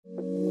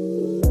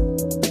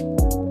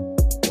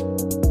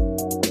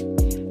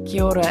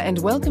Kia ora and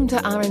welcome to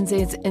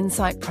RNZ's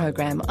Insight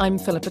programme. I'm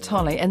Philippa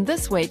Tolley, and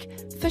this week,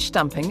 fish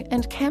dumping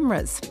and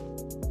cameras.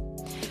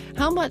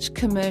 How much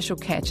commercial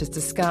catch is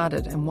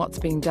discarded and what's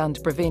being done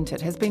to prevent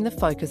it has been the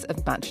focus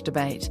of much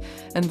debate.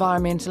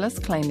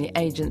 Environmentalists claim the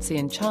agency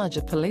in charge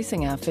of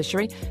policing our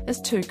fishery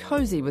is too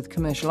cosy with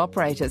commercial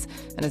operators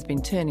and has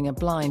been turning a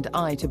blind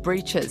eye to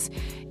breaches.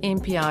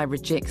 MPI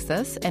rejects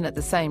this, and at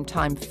the same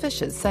time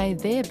fishers say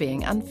they're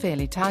being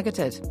unfairly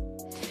targeted.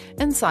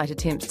 Insight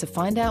attempts to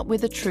find out where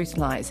the truth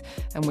lies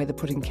and whether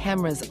putting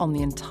cameras on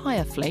the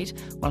entire fleet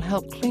will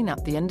help clean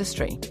up the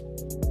industry.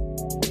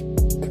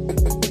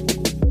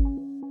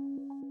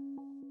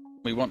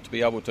 We want to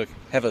be able to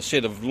have a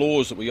set of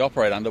laws that we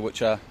operate under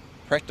which are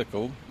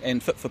practical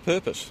and fit for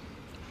purpose.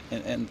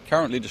 And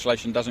current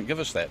legislation doesn't give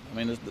us that. I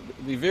mean,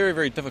 it'd be very,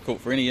 very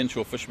difficult for any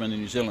inshore fisherman in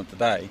New Zealand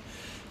today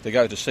to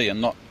go to sea and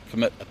not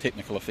commit a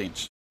technical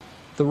offence.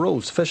 The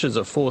rules fishers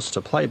are forced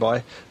to play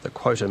by, the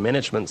quota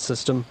management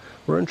system,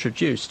 were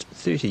introduced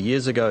 30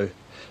 years ago.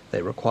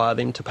 They require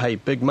them to pay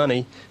big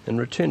money in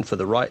return for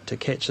the right to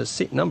catch a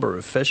set number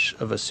of fish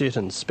of a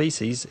certain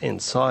species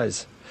and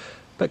size.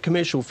 But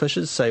commercial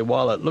fishers say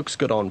while it looks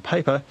good on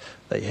paper,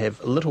 they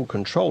have little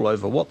control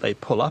over what they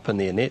pull up in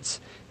their nets,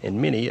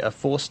 and many are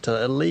forced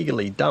to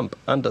illegally dump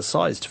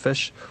undersized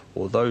fish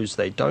or those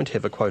they don't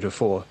have a quota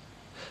for.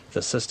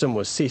 The system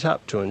was set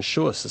up to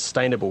ensure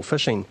sustainable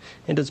fishing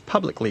and is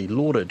publicly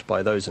lauded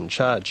by those in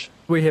charge.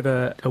 We have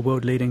a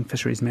world-leading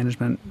fisheries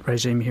management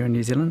regime here in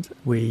New Zealand.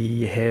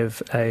 We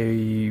have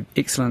an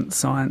excellent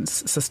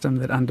science system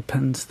that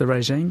underpins the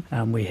regime.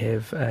 We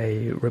have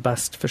a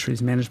robust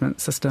fisheries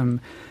management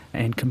system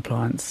and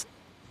compliance.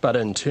 But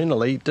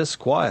internally,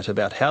 disquiet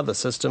about how the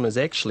system is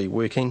actually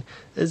working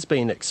is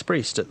being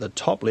expressed at the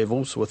top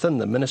levels within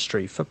the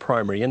Ministry for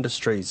Primary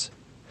Industries.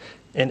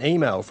 An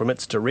email from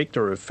its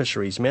Director of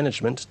Fisheries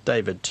Management,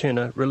 David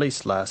Turner,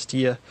 released last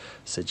year,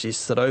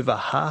 suggests that over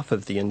half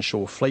of the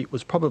inshore fleet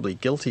was probably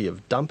guilty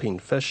of dumping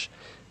fish,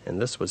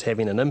 and this was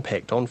having an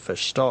impact on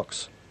fish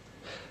stocks.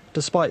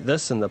 Despite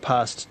this, in the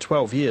past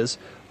 12 years,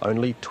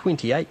 only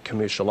 28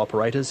 commercial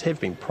operators have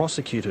been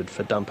prosecuted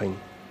for dumping.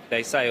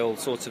 They say all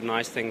sorts of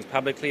nice things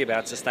publicly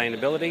about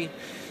sustainability.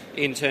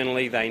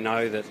 Internally, they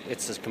know that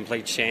it's a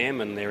complete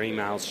sham, and their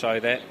emails show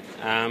that.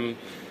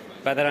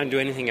 But they don't do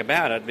anything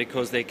about it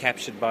because they're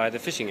captured by the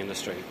fishing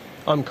industry.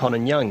 I'm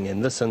Conan Young,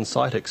 and this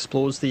Insight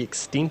explores the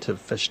extent of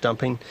fish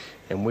dumping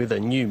and whether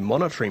new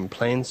monitoring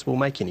plans will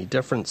make any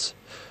difference.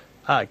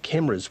 Are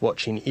cameras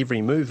watching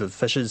every move of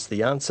fishers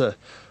the answer?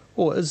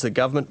 Or is the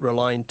government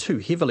relying too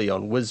heavily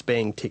on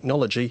whiz-bang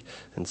technology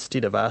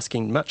instead of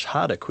asking much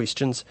harder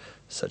questions,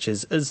 such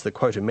as is the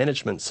quota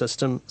management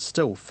system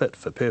still fit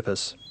for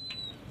purpose?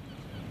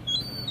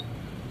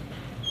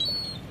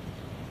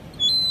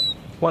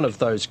 One of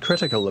those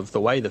critical of the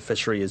way the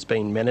fishery is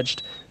being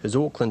managed is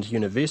Auckland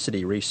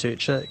University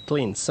researcher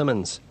Glenn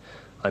Simmons.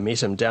 I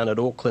met him down at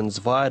Auckland's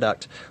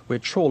Viaduct, where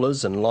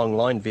trawlers and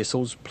long-line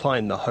vessels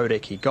plying the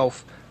Hauraki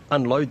Gulf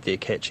unload their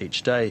catch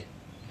each day.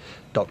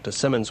 Dr.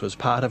 Simmons was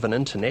part of an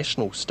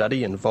international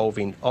study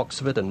involving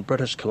Oxford and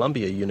British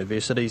Columbia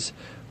universities,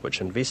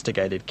 which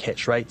investigated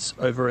catch rates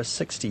over a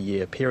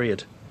 60-year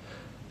period.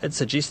 It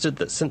suggested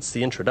that since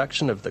the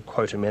introduction of the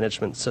quota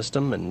management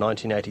system in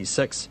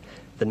 1986,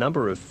 the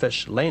number of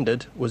fish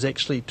landed was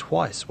actually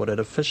twice what had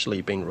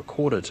officially been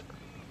recorded.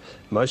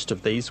 Most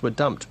of these were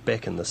dumped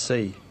back in the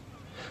sea.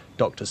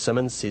 Dr.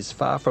 Simmons says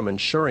far from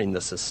ensuring the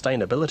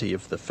sustainability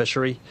of the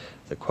fishery,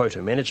 the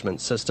quota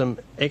management system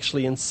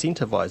actually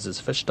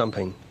incentivises fish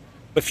dumping.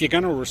 If you're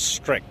going to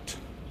restrict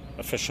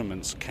a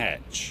fisherman's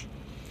catch,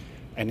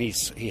 and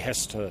he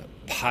has to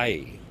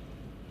pay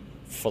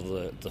for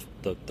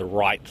the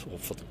right or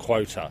for the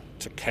quota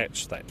to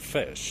catch that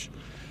fish,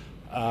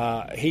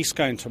 he's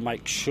going to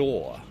make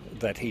sure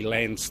that he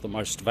lands the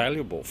most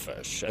valuable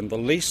fish, and the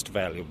least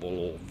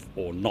valuable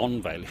or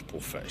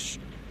non-valuable fish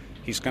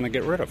he's going to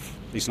get rid of.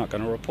 He's not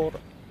going to report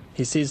it.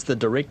 He says the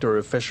Director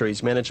of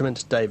Fisheries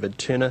Management, David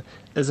Turner,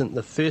 isn't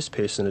the first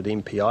person at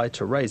MPI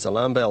to raise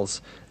alarm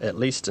bells, at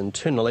least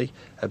internally,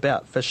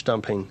 about fish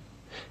dumping.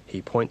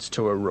 He points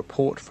to a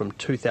report from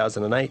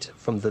 2008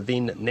 from the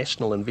then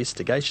National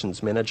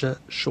Investigations Manager,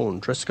 Sean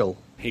Driscoll.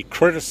 He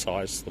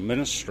criticised the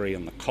ministry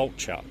and the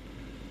culture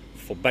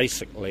for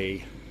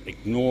basically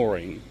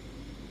ignoring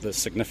the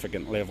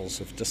significant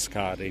levels of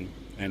discarding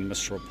and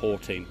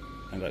misreporting,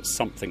 and that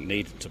something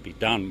needed to be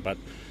done, but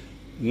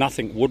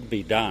nothing would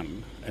be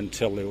done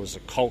until there was a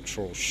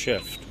cultural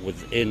shift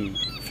within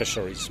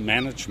fisheries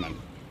management.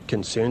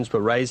 Concerns were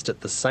raised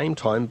at the same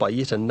time by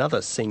yet another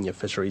senior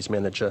fisheries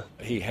manager.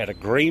 He had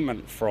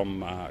agreement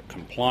from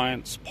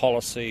compliance,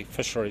 policy,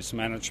 fisheries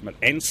management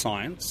and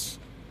science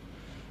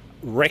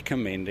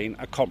recommending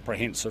a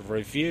comprehensive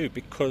review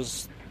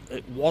because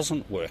it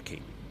wasn't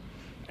working.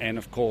 And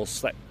of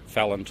course that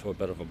fell into a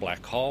bit of a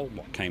black hole.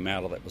 What came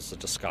out of that was the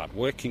Discard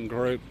Working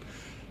Group,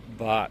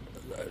 but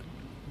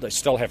they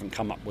still haven't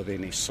come up with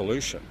any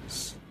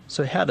solutions.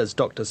 So how does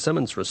Dr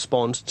Simmons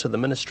respond to the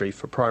Ministry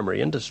for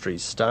Primary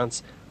Industries'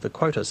 stance the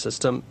quota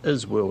system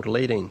is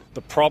world-leading?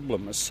 The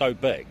problem is so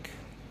big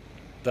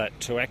that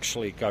to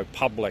actually go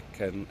public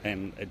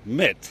and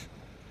admit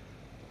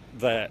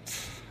that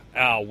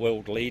our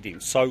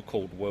world-leading,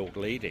 so-called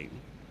world-leading,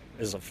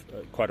 is a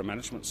quota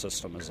management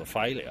system is a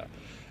failure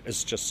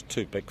is just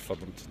too big for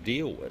them to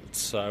deal with.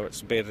 So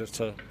it's better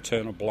to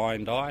turn a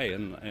blind eye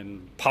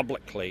and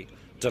publicly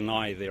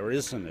deny there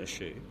is an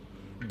issue,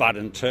 but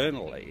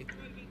internally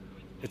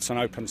it's an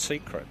open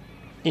secret.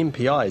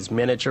 MPI's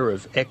Manager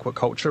of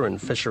Aquaculture and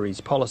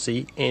Fisheries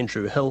Policy,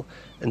 Andrew Hill,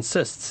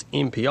 insists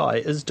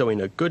MPI is doing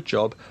a good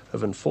job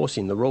of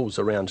enforcing the rules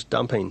around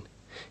dumping.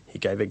 He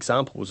gave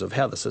examples of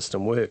how the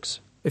system works.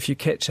 If you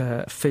catch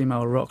a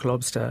female rock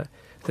lobster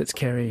that's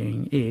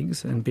carrying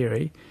eggs and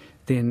berry,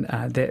 then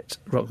that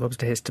rock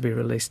lobster has to be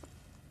released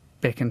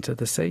back into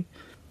the sea.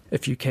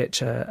 If you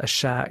catch a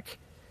shark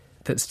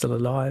that's still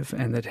alive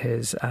and that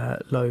has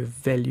low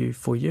value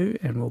for you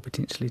and will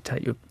potentially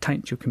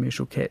taint your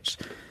commercial catch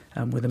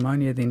with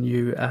ammonia, then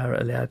you are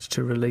allowed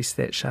to release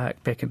that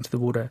shark back into the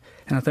water.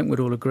 And I think we'd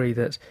all agree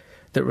that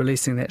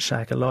releasing that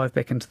shark alive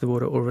back into the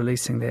water or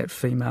releasing that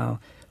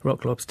female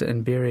rock lobster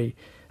in berry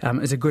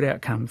is a good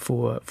outcome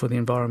for the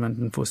environment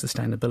and for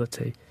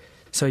sustainability.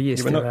 So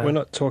yes, we're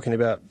not talking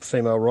about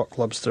female rock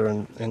lobster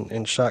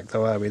and shark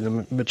though, are we?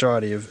 The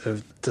majority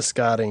of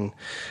discarding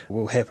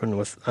will happen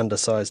with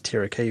undersized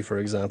terraki, for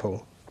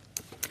example.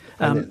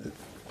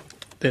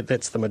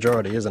 That's the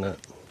majority, isn't it?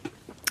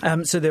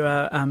 So there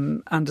are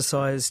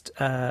undersized,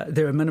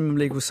 there are minimum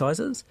legal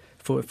sizes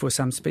for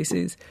some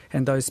species,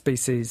 and those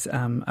species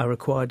are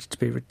required to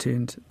be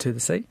returned to the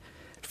sea.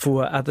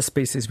 For other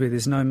species where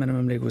there's no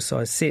minimum legal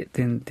size set,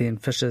 then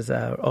fishers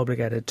are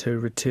obligated to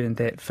return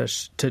that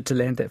fish, to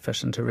land that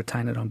fish and to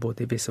retain it on board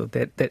their vessel.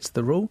 That's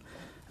the rule,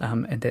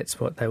 and that's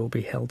what they will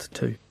be held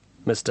to.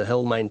 Mr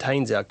Hill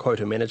maintains our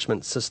quota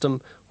management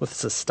system with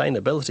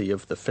sustainability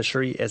of the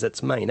fishery as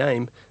its main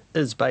aim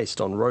is based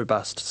on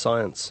robust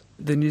science.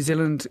 The New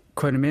Zealand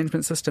quota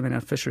management system and our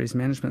fisheries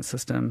management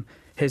system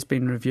has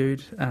been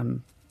reviewed,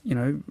 on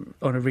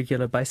a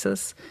regular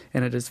basis,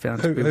 and it is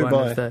found to be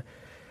one of the...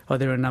 Oh,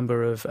 there are a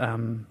number of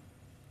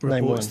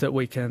reports that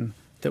we can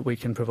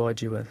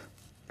provide you with.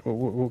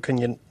 Well, can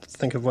you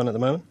think of one at the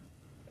moment?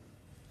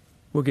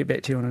 We'll get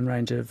back to you on a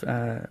range of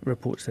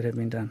reports that have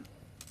been done.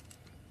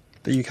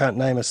 But you can't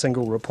name a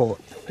single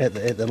report at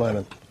the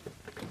moment?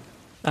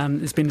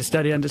 There's been a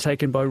study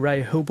undertaken by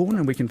Ray Hilborn,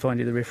 and we can find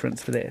you the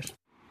reference for that.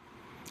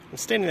 I'm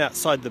standing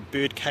outside the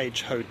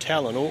Birdcage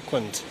Hotel in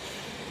Auckland.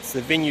 It's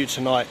the venue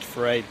tonight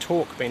for a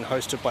talk being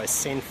hosted by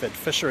Sanford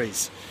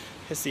Fisheries.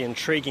 It has the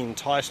intriguing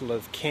title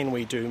of Can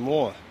We Do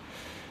More?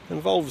 It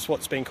involves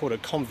what's been called a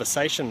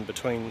conversation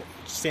between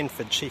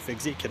Sanford Chief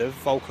Executive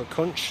Volker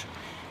Kunsch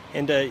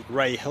and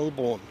Ray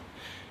Hilborn.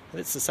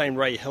 It's the same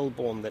Ray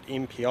Hilborn that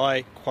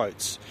MPI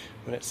quotes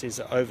when it says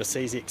that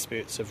overseas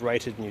experts have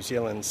rated New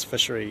Zealand's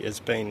fishery as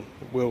being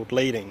world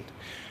leading.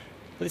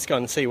 Let's go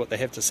and see what they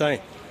have to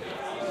say.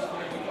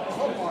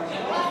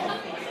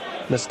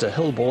 Mr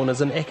Hilborn is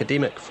an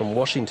academic from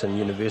Washington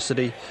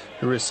University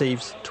who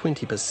receives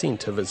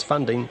 20% of his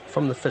funding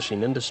from the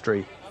fishing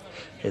industry.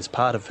 As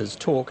part of his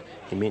talk,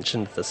 he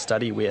mentioned the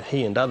study where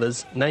he and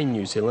others name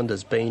New Zealand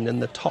as being in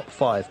the top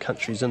 5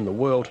 countries in the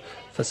world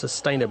for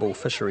sustainable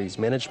fisheries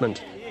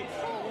management.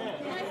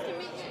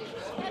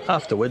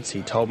 Afterwards,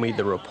 he told me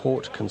the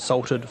report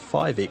consulted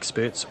 5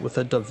 experts with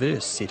a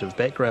diverse set of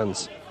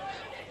backgrounds.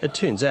 It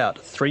turns out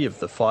 3 of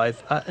the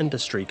 5 are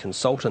industry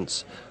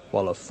consultants,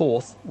 while a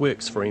 4th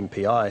works for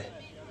MPI.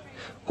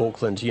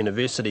 Auckland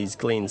University's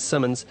Glenn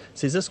Simmons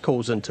says this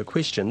calls into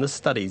question the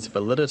study's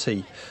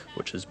validity,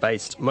 which is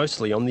based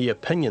mostly on the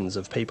opinions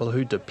of people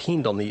who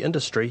depend on the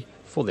industry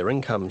for their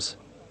incomes.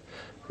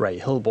 Ray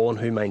Hilborn,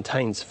 who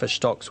maintains fish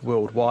stocks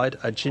worldwide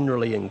are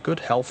generally in good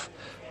health,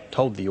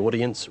 told the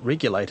audience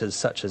regulators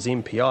such as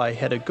MPI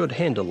had a good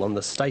handle on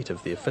the state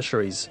of their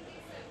fisheries.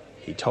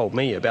 He told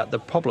me about the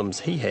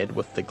problems he had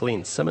with the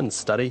Glenn Simmons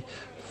study,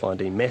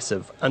 finding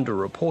massive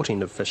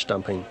underreporting of fish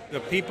dumping.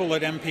 The people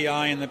at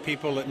MPI and the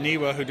people at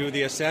NIWA who do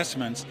the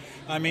assessments,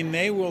 I mean,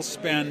 they will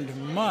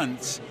spend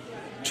months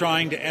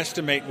trying to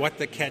estimate what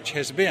the catch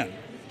has been.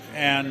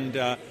 And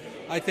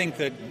I think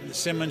that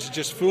Simmons is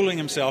just fooling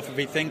himself if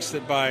he thinks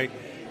that by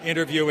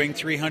interviewing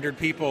 300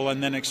 people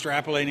and then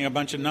extrapolating a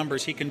bunch of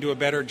numbers, he can do a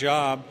better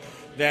job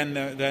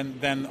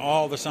than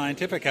all the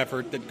scientific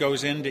effort that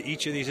goes into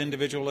each of these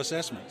individual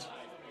assessments.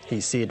 He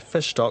said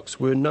fish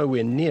stocks were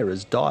nowhere near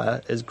as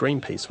dire as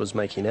Greenpeace was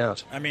making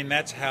out. I mean,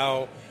 that's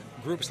how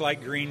groups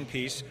like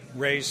Greenpeace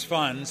raise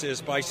funds,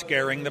 is by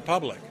scaring the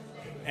public.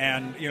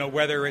 And,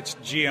 whether it's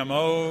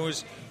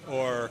GMOs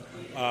or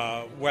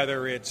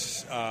whether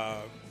it's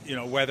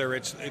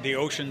the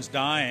oceans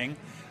dying,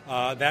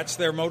 that's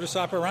their modus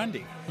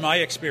operandi. In my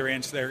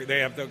experience, they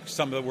have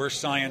some of the worst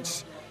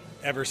science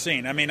ever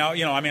seen. I mean,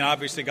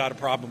 obviously got a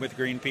problem with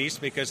Greenpeace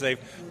because they've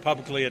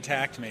publicly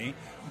attacked me,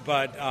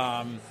 but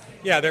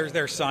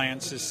their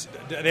science is,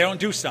 they don't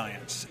do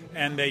science,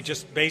 and they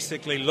just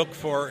basically look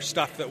for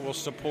stuff that will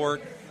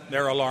support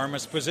their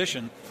alarmist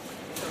position.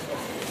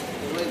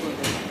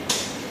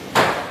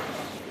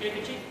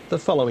 The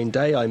following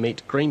day I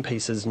meet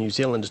Greenpeace's New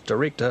Zealand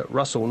director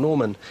Russell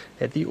Norman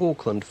at the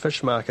Auckland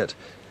Fish Market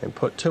and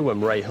put to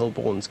him Ray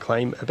Hilborn's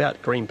claim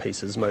about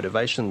Greenpeace's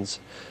motivations.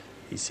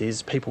 He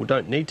says people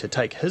don't need to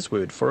take his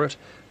word for it,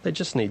 they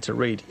just need to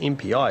read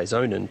MPI's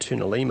own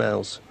internal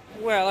emails.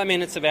 Well, I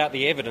mean, it's about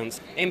the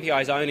evidence.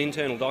 MPI's own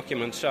internal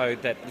documents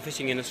showed that the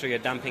fishing industry are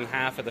dumping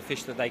half of the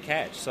fish that they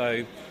catch.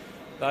 So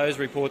those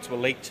reports were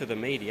leaked to the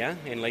media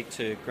and leaked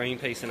to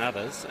Greenpeace and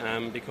others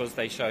because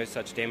they show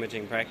such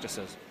damaging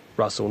practices.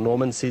 Russell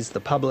Norman says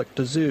the public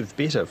deserve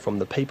better from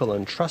the people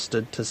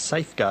entrusted to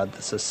safeguard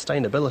the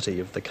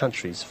sustainability of the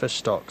country's fish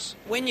stocks.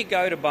 When you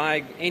go to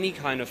buy any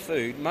kind of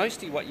food,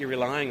 mostly what you're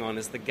relying on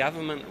is the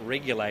government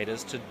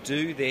regulators to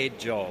do their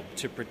job,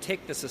 to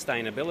protect the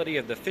sustainability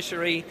of the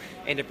fishery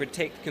and to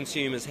protect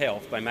consumers'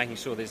 health by making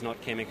sure there's not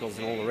chemicals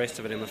and all the rest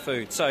of it in the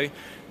food. So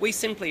we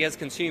simply, as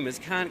consumers,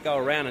 can't go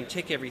around and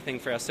tick everything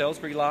for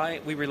ourselves. We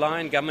rely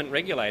on government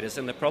regulators,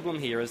 and the problem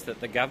here is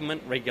that the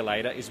government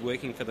regulator is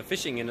working for the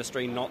fishing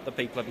industry, not the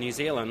people of New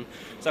Zealand.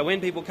 So when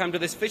people come to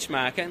this fish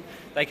market,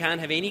 they can't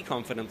have any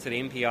confidence that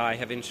MPI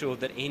have ensured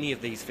that any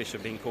of these fish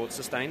have been caught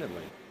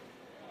sustainably.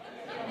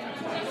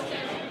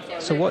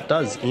 So what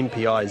does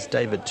MPI's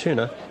David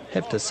Turner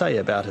have to say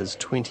about his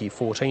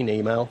 2014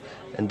 email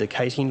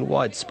indicating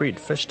widespread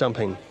fish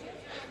dumping?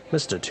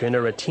 Mr.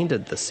 Turner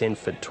attended the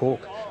Sanford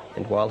talk,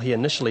 and while he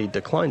initially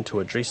declined to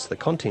address the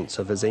contents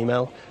of his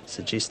email,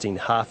 suggesting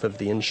half of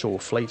the inshore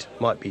fleet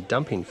might be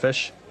dumping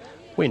fish,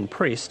 when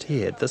pressed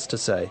he had this to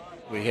say.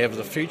 We have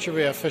the Future of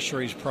Our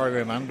Fisheries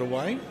program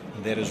underway,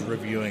 and that is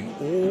reviewing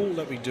all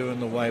that we do in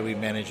the way we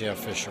manage our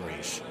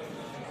fisheries.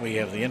 We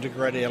have the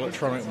integrated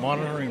electronic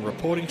monitoring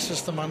reporting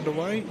system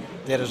underway.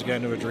 That is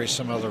going to address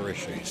some other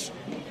issues.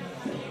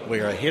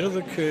 We are ahead of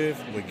the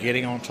curve. We're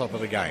getting on top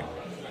of the game.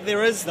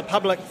 There is the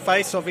public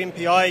face of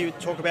MPI. You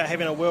talk about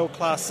having a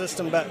world-class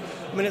system, but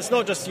I mean, it's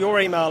not just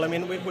your email. I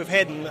mean, we've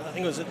had, I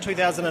think it was in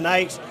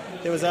 2008,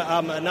 there was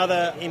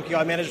another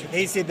MPI manager.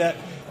 He said that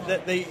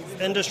the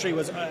industry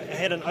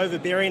had an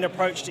overbearing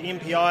approach to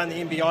MPI, and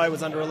the MPI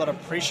was under a lot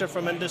of pressure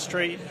from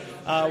industry.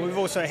 We've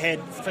also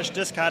had fish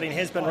discarding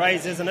has been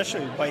raised as an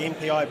issue by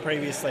MPI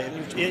previously.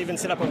 We've even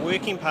set up a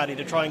working party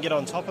to try and get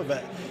on top of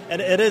it.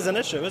 It is an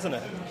issue, isn't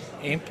it?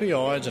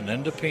 MPI is an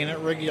independent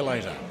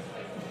regulator.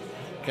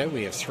 Okay,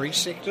 we have three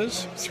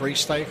sectors, three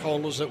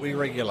stakeholders that we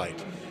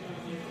regulate.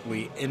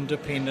 We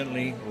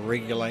independently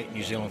regulate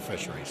New Zealand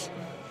fisheries.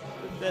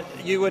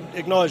 You would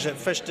acknowledge that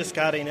fish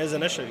discarding is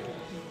an issue?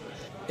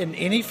 In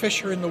any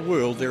fishery in the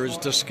world, there is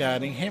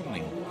discarding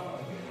happening.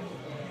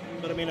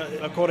 But I mean,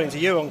 according to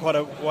you, on quite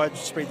a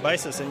widespread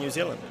basis in New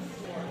Zealand.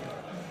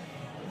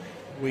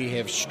 We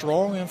have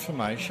strong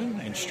information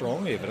and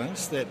strong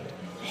evidence that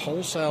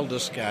wholesale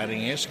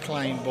discarding, as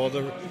claimed by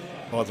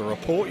the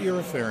report you're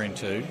referring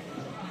to,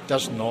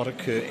 does not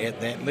occur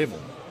at that level.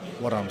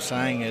 What I'm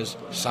saying is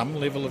some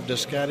level of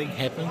discarding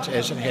happens,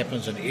 as it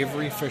happens in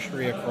every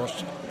fishery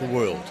across the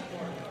world.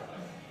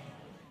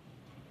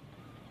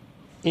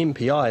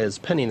 MPI is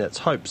pinning its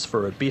hopes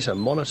for a better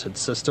monitored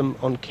system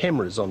on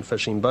cameras on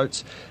fishing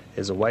boats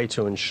as a way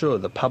to ensure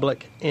the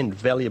public and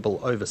valuable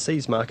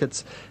overseas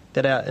markets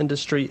that our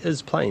industry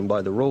is playing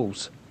by the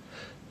rules.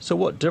 So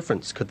what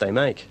difference could they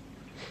make?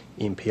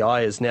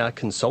 MPI is now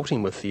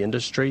consulting with the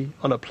industry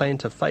on a plan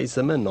to phase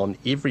them in on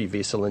every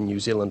vessel in New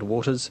Zealand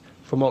waters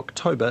from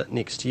October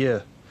next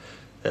year.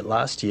 It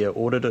last year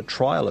ordered a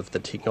trial of the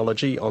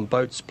technology on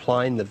boats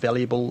plying the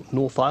valuable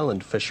North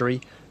Island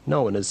fishery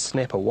known as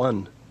Snapper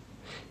 1.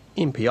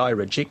 MPI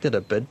rejected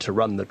a bid to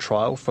run the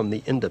trial from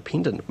the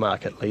independent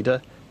market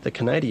leader, the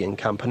Canadian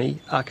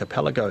company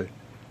Archipelago.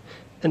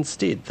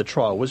 Instead, the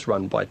trial was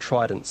run by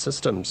Trident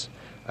Systems,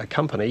 a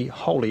company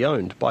wholly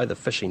owned by the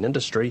fishing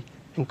industry,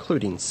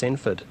 including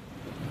Sanford.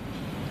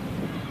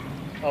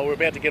 We're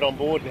about to get on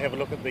board and have a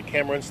look at the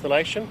camera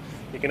installation.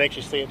 You can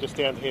actually see it just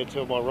down here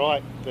to my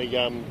right. The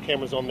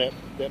camera's on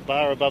that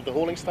bar above the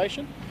hauling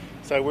station.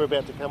 So we're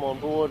about to come on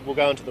board. We'll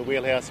go into the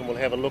wheelhouse and we'll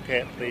have a look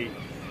at the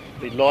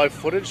live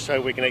footage so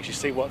we can actually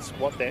see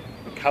what that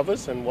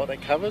covers and what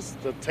that covers.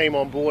 The team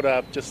on board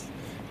are just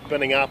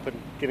binning up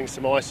and getting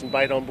some ice and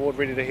bait on board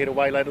ready to head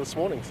away later this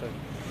morning. So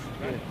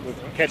we'll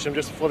catch them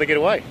just before they get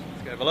away.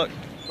 Let's go have a look.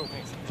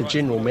 The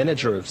General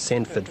Manager of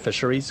Sanford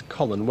Fisheries,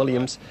 Colin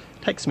Williams,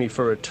 takes me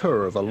for a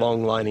tour of a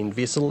long-lining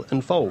vessel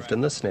involved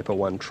in the Snapper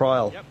 1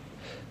 trial.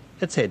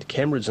 It's had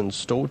cameras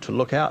installed to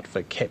look out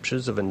for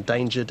captures of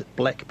endangered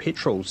black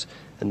petrels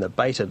in the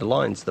baited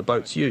lines the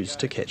boats use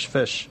to catch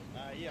fish.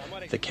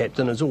 The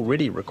captain is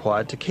already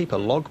required to keep a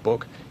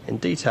logbook and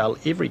detail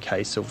every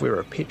case of where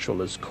a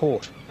petrel is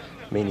caught,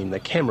 meaning the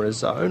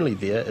cameras are only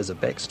there as a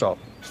backstop.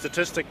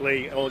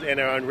 Statistically, in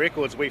our own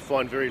records, we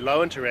find very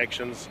low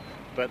interactions,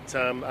 but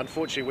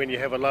unfortunately when you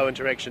have a low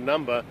interaction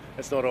number,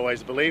 it's not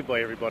always believed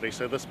by everybody,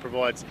 so this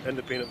provides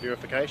independent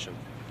verification.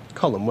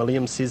 Colin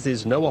Williams says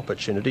there's no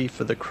opportunity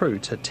for the crew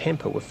to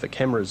tamper with the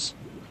cameras.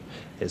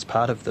 As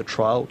part of the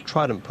trial,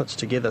 Trident puts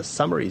together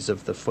summaries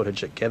of the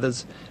footage it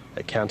gathers,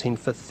 accounting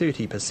for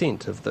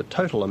 30% of the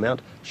total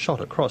amount shot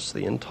across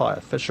the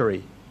entire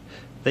fishery.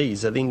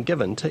 These are then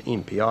given to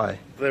MPI.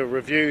 The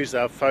reviews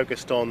are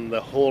focused on the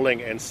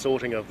hauling and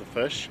sorting of the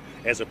fish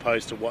as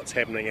opposed to what's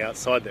happening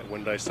outside that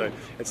window. So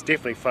it's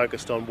definitely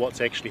focused on what's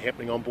actually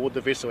happening on board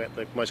the vessel at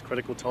the most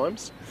critical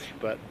times.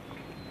 But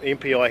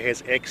MPI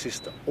has access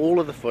to all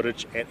of the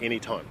footage at any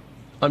time.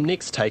 I'm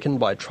next taken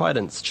by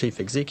Trident's Chief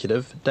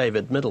Executive,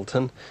 David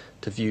Middleton,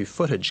 to view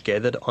footage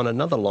gathered on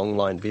another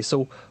longline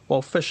vessel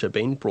while fish are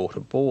being brought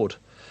aboard.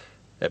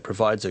 It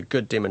provides a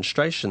good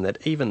demonstration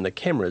that even the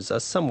cameras are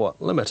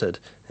somewhat limited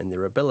in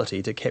their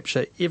ability to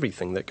capture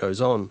everything that goes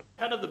on.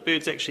 How do the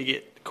birds actually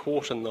get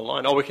caught in the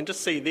line? Oh, we can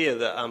just see there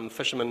the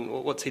fisherman,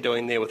 what's he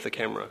doing there with the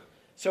camera?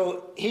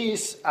 So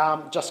he's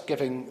just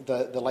giving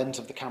the lens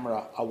of the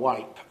camera a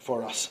wipe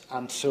for us.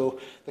 And so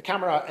the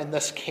camera in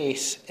this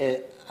case,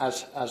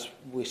 as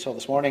we saw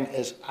this morning,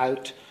 is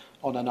out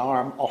on an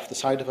arm off the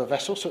side of a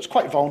vessel. So it's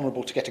quite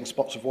vulnerable to getting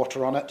spots of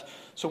water on it.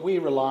 So we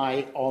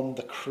rely on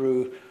the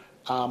crew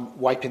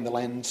wiping the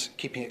lens,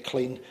 keeping it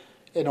clean,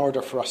 in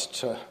order for us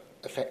to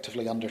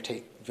effectively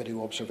undertake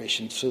video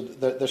observation. So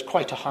there's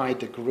quite a high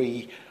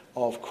degree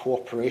of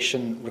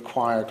cooperation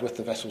required with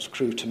the vessel's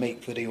crew to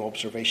make video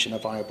observation a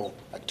viable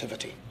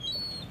activity.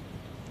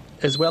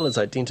 As well as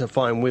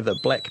identifying whether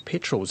black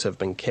petrels have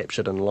been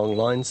captured in long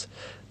lines,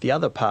 the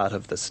other part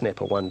of the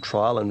Snapper 1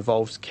 trial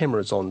involves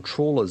cameras on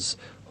trawlers,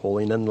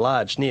 hauling in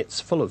large nets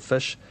full of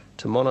fish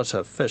to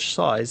monitor fish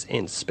size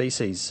and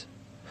species.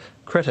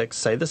 Critics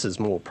say this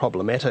is more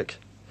problematic.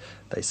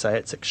 They say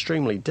it's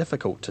extremely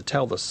difficult to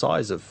tell the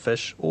size of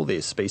fish or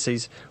their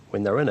species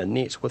when they're in a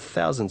net with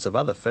thousands of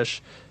other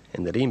fish,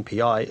 and that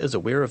MPI is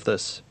aware of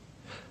this.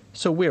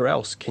 So where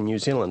else can New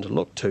Zealand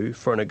look to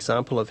for an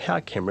example of how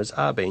cameras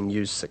are being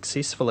used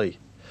successfully?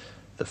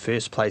 The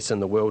first place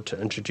in the world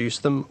to introduce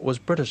them was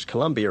British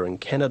Columbia in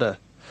Canada,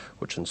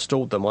 which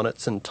installed them on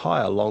its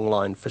entire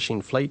longline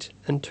fishing fleet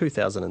in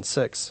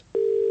 2006.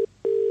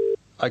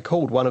 I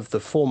called one of the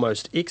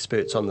foremost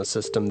experts on the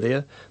system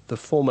there, the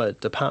former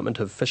Department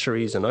of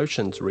Fisheries and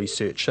Oceans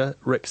researcher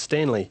Rick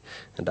Stanley,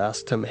 and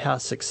asked him how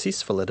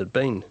successful it had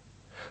been.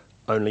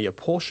 Only a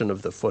portion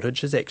of the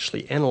footage is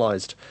actually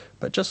analysed,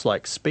 but just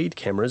like speed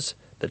cameras,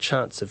 the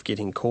chance of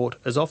getting caught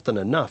is often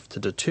enough to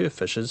deter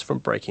fishers from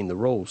breaking the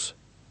rules.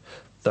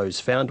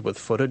 Those found with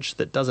footage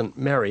that doesn't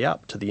marry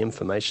up to the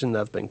information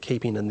they've been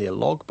keeping in their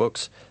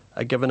logbooks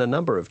are given a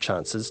number of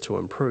chances to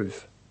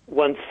improve.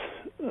 Once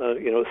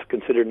it's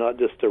considered not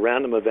just a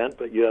random event,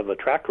 but you have a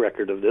track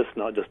record of this,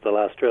 not just the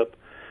last trip,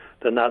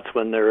 then that's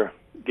when they're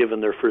given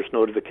their first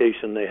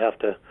notification. They have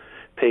to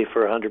pay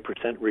for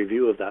 100%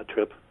 review of that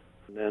trip.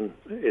 And then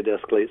it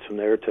escalates from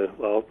there to,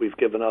 well, we've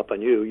given up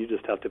on you. You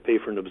just have to pay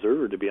for an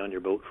observer to be on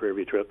your boat for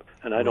every trip.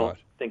 And I don't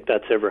think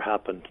that's ever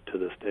happened to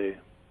this day.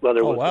 Well,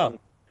 there was wow.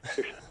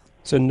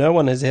 So no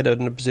one has had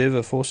an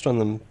observer forced on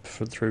them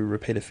through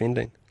repeat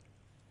offending?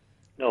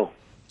 No.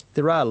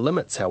 There are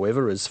limits,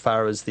 however, as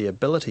far as the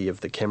ability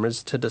of the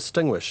cameras to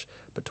distinguish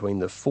between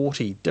the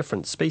 40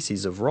 different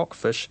species of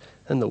rockfish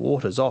in the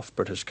waters off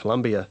British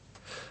Columbia.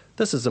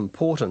 This is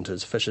important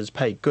as fishers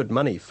pay good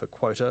money for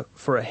quota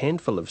for a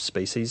handful of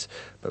species,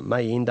 but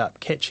may end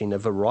up catching a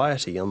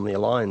variety on their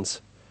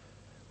lines.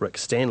 Rick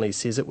Stanley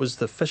says it was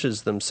the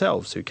fishers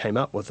themselves who came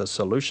up with a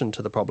solution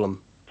to the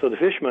problem. So the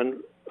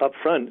fishermen up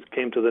front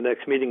came to the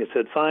next meeting and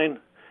said, fine,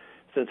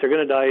 since they're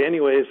going to die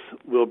anyways,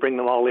 we'll bring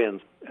them all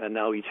in. And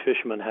now each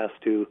fisherman has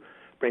to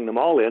bring them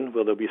all in.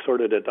 Well, they'll be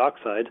sorted at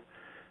dockside.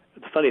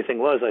 The funny thing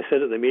was, I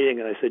said at the meeting,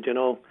 and I said,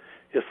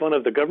 if one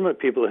of the government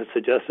people had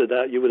suggested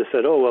that, you would have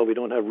said, oh, well, we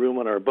don't have room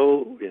on our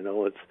boat.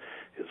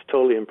 It's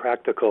totally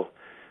impractical.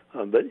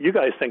 But you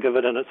guys think of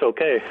it and it's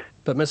okay.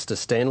 But Mr.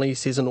 Stanley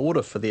says in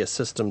order for their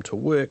system to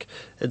work,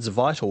 it's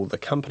vital the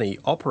company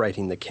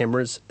operating the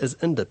cameras is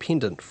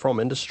independent from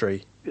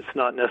industry. It's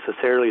not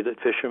necessarily that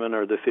fishermen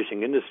or the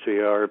fishing industry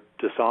are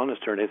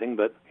dishonest or anything,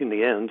 but in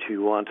the end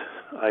you want,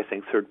 I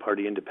think,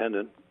 third-party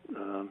independent.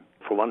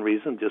 For one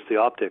reason, just the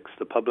optics.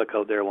 The public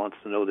out there wants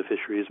to know the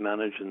fishery is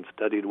managed and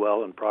studied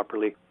well and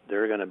properly.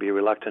 They're going to be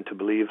reluctant to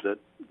believe that,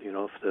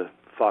 if the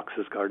fox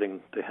is guarding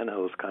the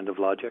henhouse kind of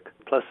logic.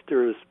 Plus,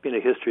 there's been a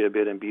history a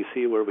bit in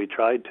BC where we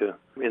tried to,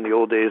 in the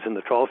old days in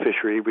the trawl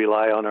fishery,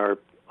 rely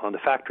on the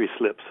factory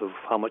slips of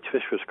how much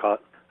fish was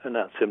caught, and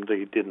that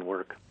simply didn't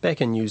work.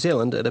 Back in New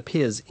Zealand, it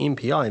appears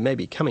MPI may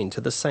be coming to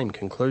the same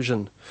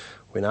conclusion.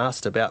 When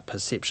asked about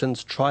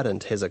perceptions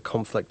Trident has a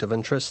conflict of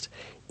interest,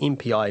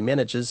 MPI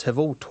managers have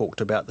all talked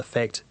about the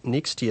fact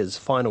next year's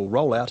final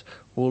rollout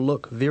will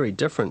look very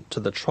different to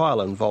the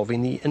trial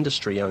involving the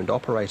industry-owned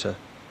operator.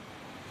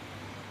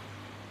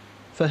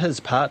 For his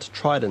part,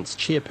 Trident's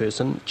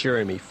chairperson,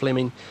 Jeremy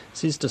Fleming,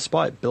 says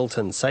despite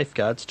built-in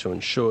safeguards to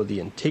ensure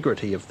the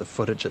integrity of the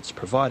footage it's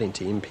providing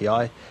to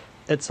MPI,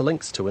 its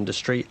links to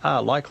industry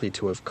are likely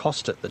to have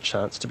cost it the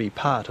chance to be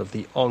part of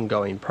the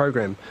ongoing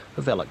program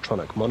of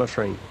electronic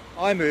monitoring.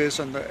 IMERS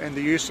and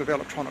the use of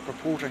electronic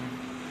reporting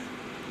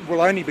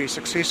will only be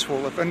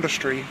successful if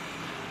industry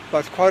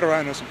both quota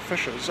owners and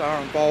fishers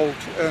are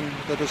involved in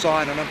the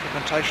design and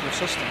implementation of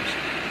systems.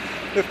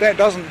 If that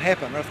doesn't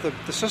happen, if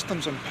the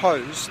system's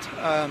imposed,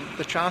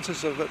 the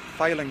chances of it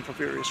failing for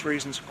various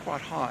reasons are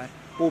quite high,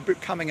 or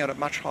coming at a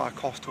much higher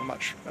cost or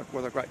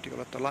with a great deal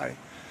of delay.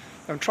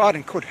 And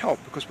Trident could help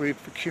because we've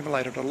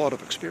accumulated a lot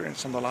of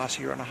experience in the last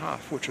year and a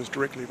half, which is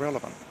directly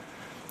relevant.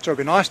 So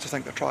it'd be nice to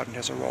think that Trident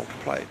has a role to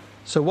play.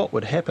 So what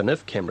would happen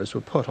if cameras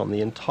were put on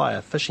the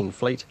entire fishing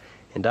fleet,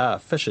 and are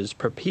fishers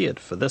prepared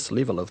for this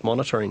level of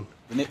monitoring?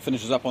 The net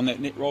finishes up on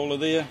that net roller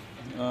there.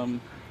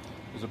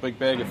 There's a big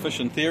bag of fish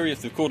in theory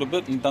if they've caught a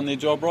bit and done their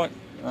job right.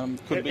 How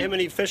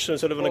many fish are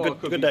sort of in a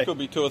good day? Could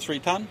be 2 or 3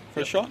 tonne for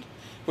a shot,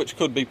 which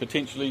could be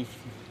potentially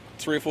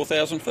 3,000 or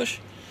 4,000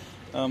 fish.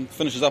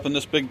 Finishes up in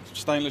this big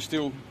stainless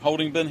steel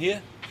holding bin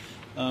here.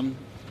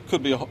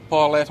 Could be a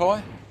pile that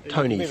high.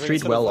 Tony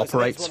Threadwell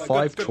operates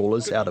 5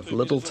 trawlers out of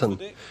Littleton.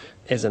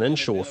 As an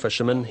inshore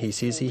fisherman, he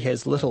says he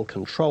has little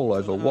control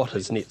over what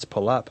his nets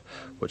pull up,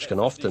 which can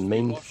often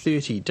mean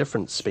 30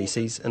 different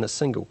species in a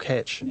single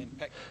catch.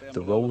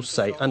 The rules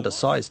say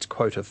undersized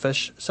quota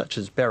fish, such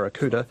as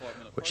barracuda,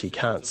 which he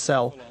can't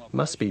sell,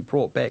 must be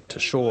brought back to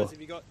shore.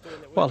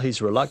 While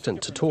he's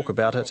reluctant to talk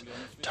about it,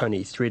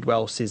 Tony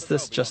Threadwell says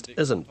this just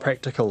isn't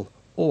practical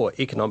or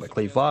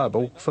economically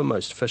viable for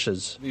most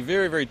fishers. It would be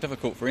very, very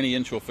difficult for any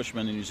inshore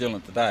fisherman in New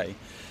Zealand today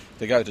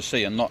to go to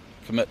sea and not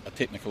commit a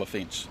technical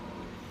offence.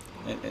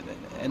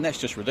 And that's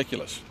just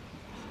ridiculous.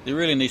 There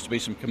really needs to be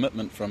some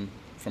commitment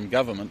from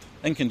government,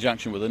 in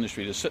conjunction with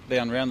industry, to sit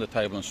down around the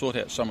table and sort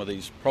out some of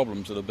these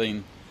problems that have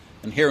been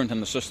inherent in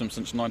the system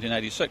since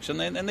 1986.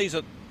 And these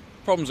are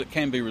problems that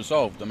can be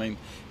resolved. I mean,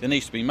 there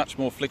needs to be much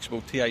more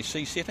flexible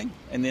TAC setting,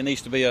 and there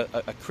needs to be a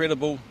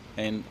credible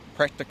and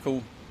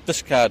practical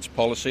discards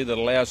policy that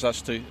allows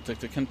us to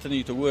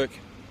continue to work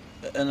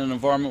in an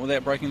environment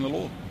without breaking the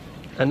law.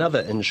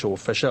 Another inshore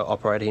fisher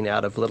operating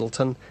out of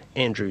Littleton,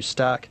 Andrew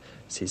Stark,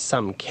 says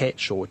some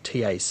catch or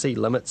TAC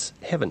limits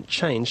haven't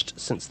changed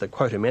since the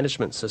quota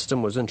management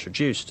system was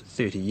introduced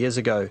 30 years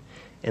ago,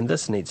 and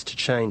this needs to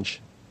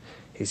change.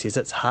 He says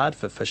it's hard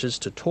for fishers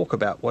to talk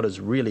about what is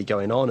really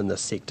going on in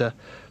this sector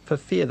for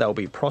fear they'll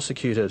be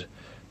prosecuted,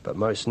 but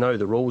most know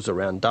the rules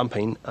around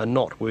dumping are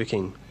not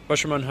working.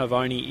 Fishermen have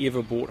only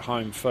ever brought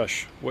home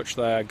fish which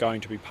they are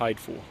going to be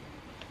paid for.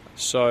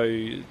 So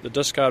the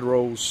discard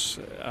rules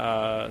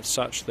are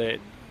such that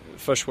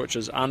fish which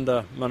is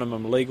under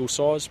minimum legal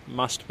size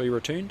must be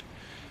returned,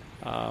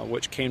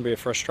 which can be a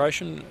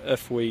frustration.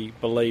 If we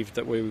believed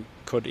that we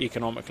could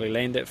economically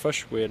land that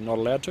fish, we're not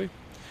allowed to.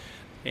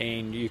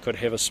 And you could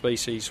have a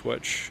species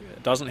which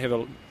doesn't have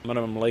a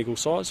minimum legal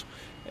size,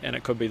 and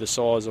it could be the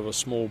size of a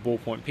small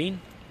ballpoint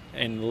pen,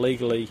 and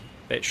legally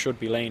that should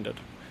be landed.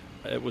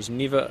 It was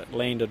never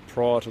landed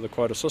prior to the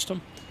quota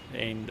system,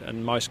 and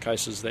in most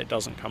cases that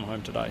doesn't come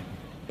home today.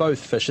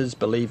 Both fishers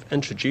believe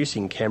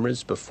introducing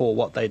cameras before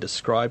what they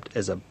described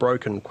as a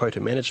broken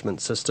quota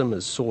management system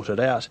is sorted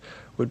out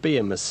would be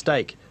a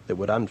mistake that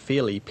would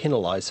unfairly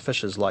penalise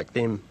fishers like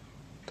them.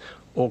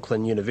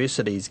 Auckland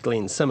University's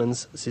Glenn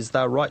Simmons says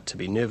they're right to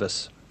be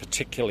nervous.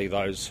 Particularly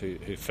those who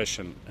fish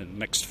in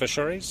mixed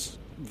fisheries.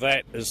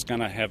 That is going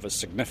to have a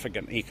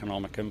significant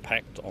economic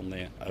impact on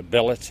their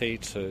ability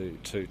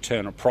to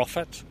turn a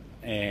profit,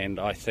 and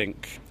I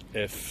think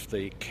if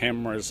the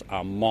cameras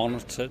are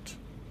monitored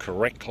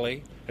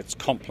correctly, it's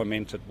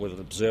complemented with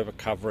observer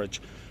coverage,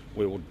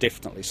 we will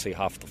definitely see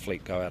half the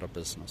fleet go out of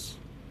business.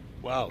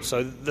 Wow,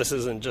 so this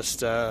isn't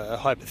just a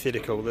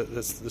hypothetical, that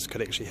this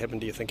could actually happen,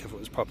 do you think, if it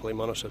was properly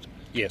monitored?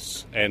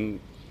 Yes, and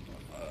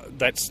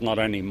that's not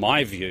only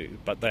my view,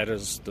 but that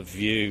is the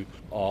view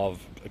of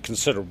a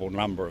considerable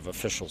number of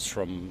officials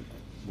from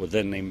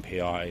within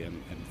MPI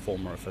and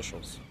former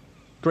officials.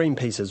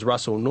 Greenpeace's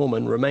Russell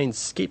Norman remains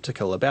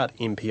sceptical about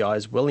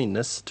MPI's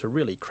willingness to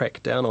really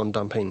crack down on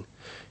dumping.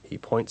 He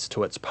points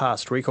to its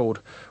past record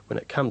when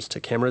it comes to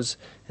cameras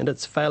and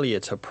its failure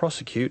to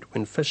prosecute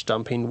when fish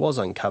dumping was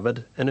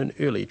uncovered in an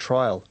early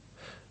trial.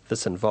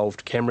 This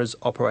involved cameras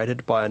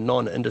operated by a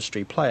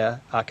non-industry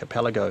player,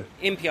 Archipelago.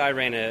 MPI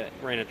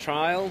ran a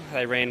trial.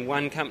 They ran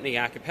one company,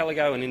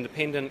 Archipelago, an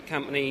independent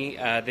company,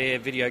 their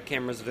video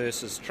cameras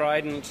versus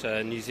Trident,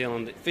 a New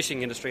Zealand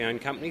fishing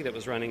industry-owned company that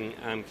was running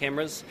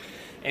cameras.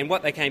 And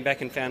what they came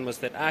back and found was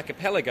that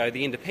Archipelago,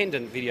 the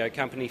independent video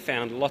company,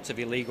 found lots of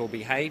illegal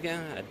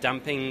behaviour,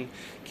 dumping,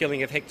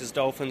 killing of Hector's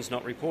dolphins,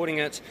 not reporting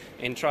it,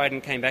 and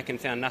Trident came back and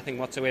found nothing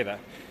whatsoever.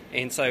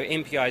 And so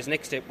MPI's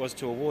next step was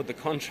to award the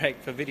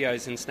contract for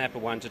videos in Snapper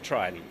 1 to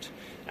Trident.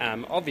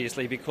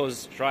 Obviously,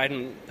 because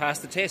Trident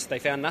passed the test, they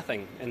found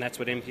nothing, and that's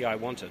what MPI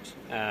wanted.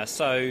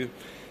 So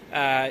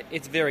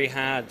it's very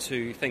hard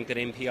to think that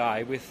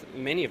MPI, with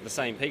many of the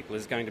same people,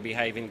 is going to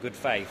behave in good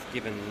faith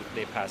given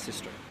their past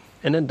history.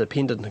 An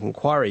independent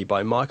inquiry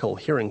by Michael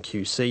Herring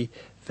QC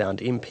found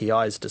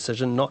MPI's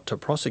decision not to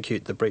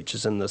prosecute the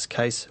breaches in this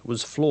case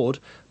was flawed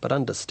but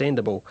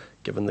understandable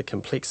given the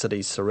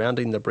complexities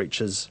surrounding the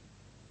breaches.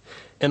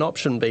 An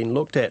option being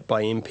looked at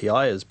by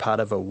MPI as part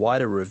of a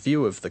wider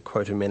review of the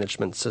quota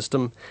management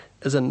system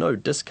is a no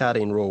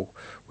discarding rule,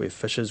 where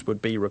fishers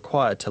would be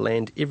required to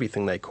land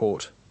everything they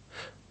caught.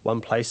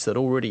 One place that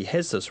already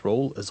has this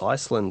rule is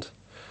Iceland.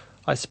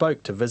 I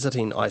spoke to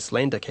visiting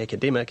Icelandic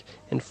academic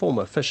and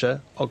former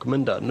fisher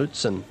Ögmundur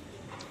Knudsen.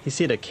 He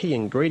said a key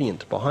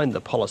ingredient behind the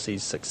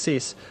policy's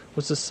success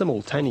was the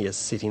simultaneous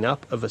setting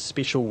up of a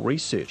special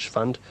research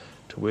fund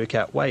to work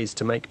out ways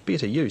to make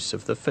better use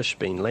of the fish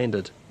being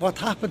landed. What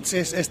happens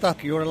is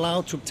that you're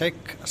allowed to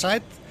take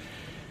aside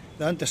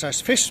the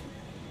undersized fish.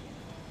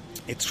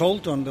 It's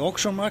sold on the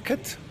auction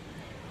market,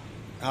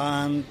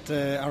 and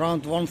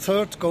around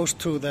 1/3 goes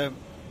to the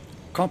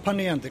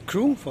company and the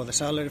crew for the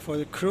salary for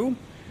the crew,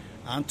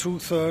 and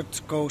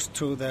 2/3 goes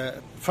to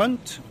the fund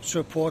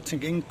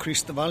supporting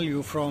increased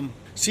value from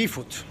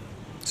seafood.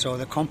 So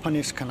the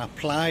companies can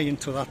apply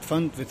into that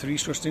fund with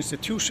research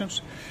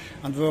institutions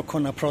and work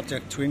on a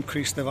project to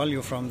increase the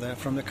value from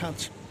the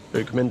catch.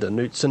 Ögmundur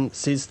Knudsen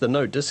says the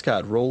no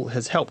discard rule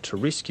has helped to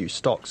rescue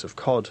stocks of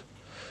cod.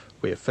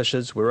 Where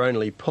fishers were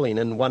only pulling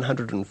in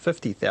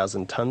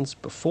 150,000 tonnes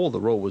before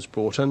the rule was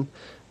brought in,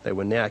 they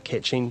were now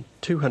catching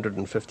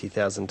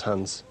 250,000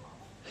 tonnes.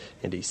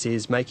 And he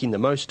says making the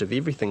most of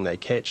everything they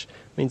catch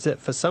means that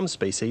for some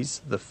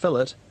species, the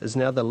fillet is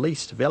now the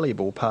least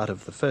valuable part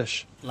of the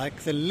fish.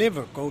 Like the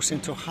liver goes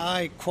into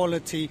high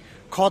quality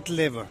cod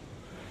liver.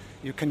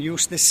 You can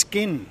use the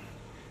skin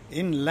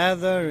in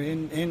leather,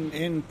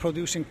 in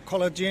producing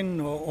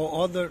collagen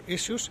or other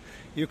issues.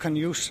 You can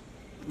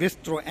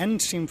withdraw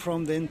enzyme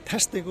from the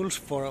intesticles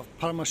for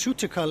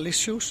pharmaceutical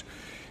issues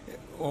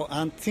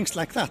and things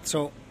like that.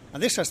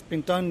 And this has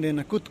been done in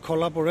a good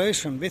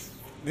collaboration with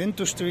the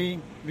industry,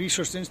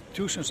 research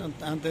institutions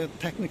and the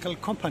technical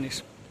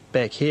companies.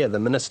 Back here, the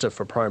Minister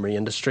for Primary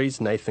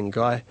Industries, Nathan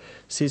Guy,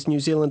 says New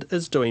Zealand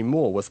is doing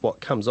more with what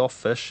comes off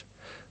fish.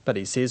 But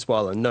he says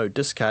while a no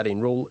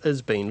discarding rule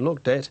is being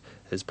looked at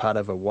as part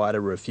of a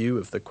wider review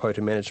of the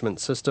quota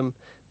management system,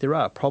 there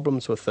are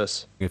problems with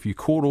this. If you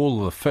caught all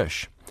of the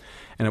fish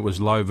and it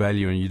was low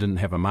value and you didn't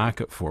have a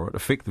market for it,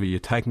 effectively you're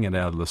taking it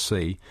out of the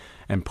sea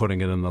and putting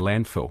it in the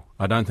landfill.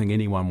 I don't think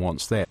anyone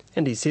wants that.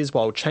 And he says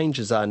while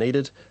changes are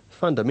needed,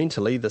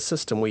 fundamentally the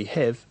system we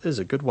have is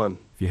a good one.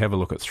 If you have a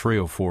look at 3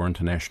 or 4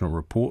 international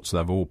reports,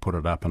 they've all put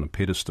it up on a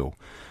pedestal.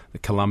 The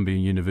Columbia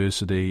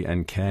University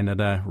in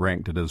Canada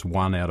ranked it as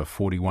 1 out of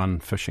 41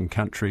 fishing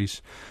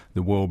countries.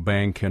 The World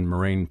Bank and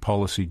Marine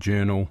Policy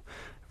Journal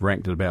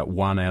ranked at about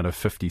 1 out of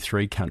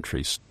 53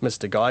 countries.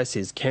 Mr Guy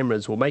says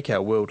cameras will make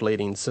our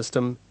world-leading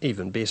system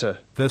even better.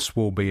 This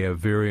will be a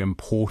very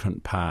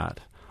important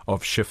part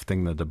of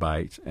shifting the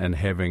debate and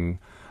having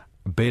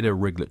better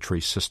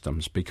regulatory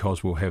systems,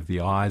 because we'll have the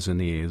eyes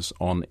and ears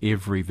on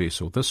every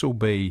vessel. This will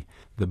be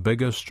the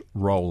biggest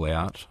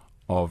rollout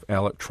of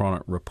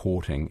electronic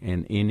reporting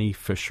in any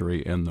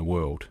fishery in the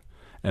world,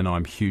 and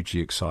I'm hugely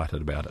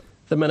excited about it.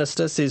 The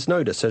Minister says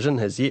no decision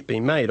has yet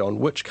been made on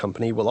which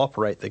company will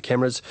operate the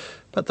cameras,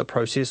 but the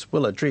process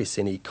will address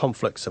any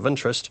conflicts of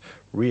interest,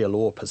 real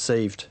or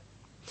perceived.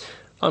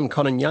 I'm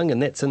Conan Young,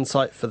 and that's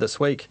Insight for this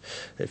week.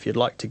 If you'd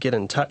like to get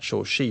in touch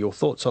or share your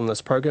thoughts on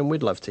this program,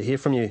 we'd love to hear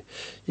from you.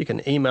 You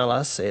can email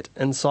us at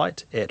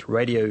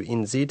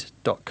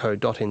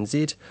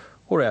insight@radionz.co.nz,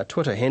 or our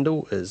Twitter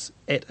handle is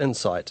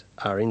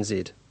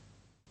 @InsightRNZ.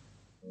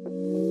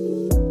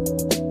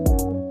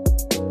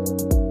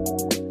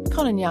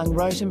 Conan Young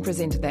wrote and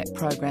presented that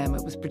program.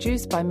 It was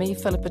produced by me,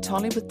 Philippa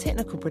Tolley, with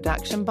technical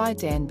production by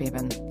Dan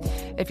Bevan.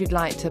 If you'd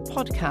like to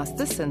podcast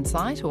this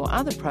Insight or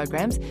other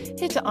programs,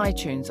 head to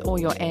iTunes or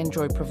your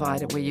Android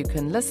provider where you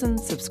can listen,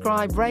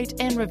 subscribe, rate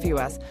and review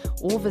us,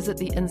 or visit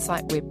the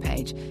Insight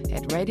webpage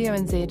at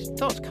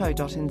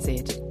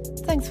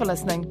radionz.co.nz. Thanks for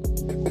listening.